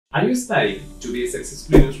Are you aspiring to be a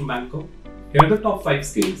successful investment banker? Here are the top 5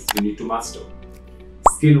 skills you need to master.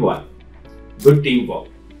 Skill 1. Good teamwork.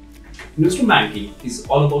 Investment banking is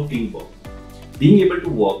all about teamwork. Being able to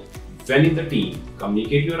work well in the team,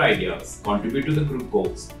 communicate your ideas, contribute to the group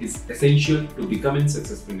goals is essential to become a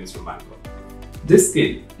successful investment banker. This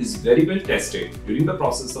skill is very well tested during the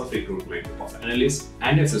process of recruitment of analysts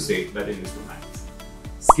and associates by the investment banks.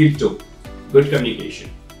 Skill 2. Good communication.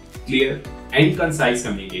 Clear and concise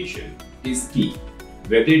communication is key,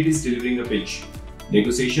 whether it is delivering a pitch,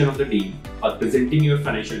 negotiation of the deal, or presenting your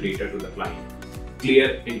financial data to the client.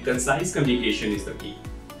 Clear and concise communication is the key.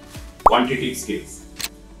 Quantitative skills.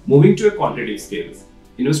 Moving to a quantitative skills,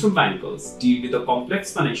 investment bankers deal with the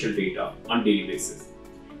complex financial data on daily basis.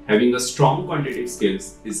 Having a strong quantitative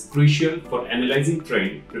skills is crucial for analyzing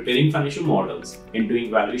trend, preparing financial models, and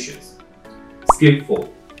doing valuations. Skill 4.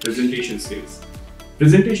 Presentation skills.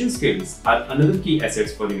 Presentation skills are another key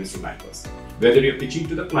assets for investment bankers. Whether you're pitching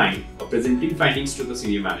to the client or presenting findings to the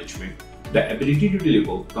senior management, the ability to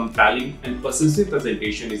deliver compelling and persuasive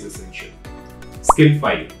presentation is essential. Skill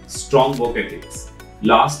 5. Strong work ethics.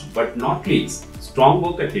 Last but not least, strong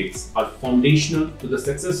work ethics are foundational to the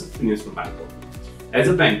success of investment banker. As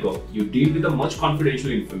a banker, you deal with much confidential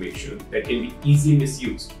information that can be easily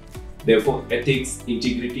misused. Therefore, ethics,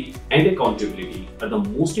 integrity, and accountability are the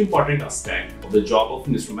most important aspect of the job of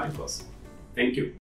investment bankers. Thank you.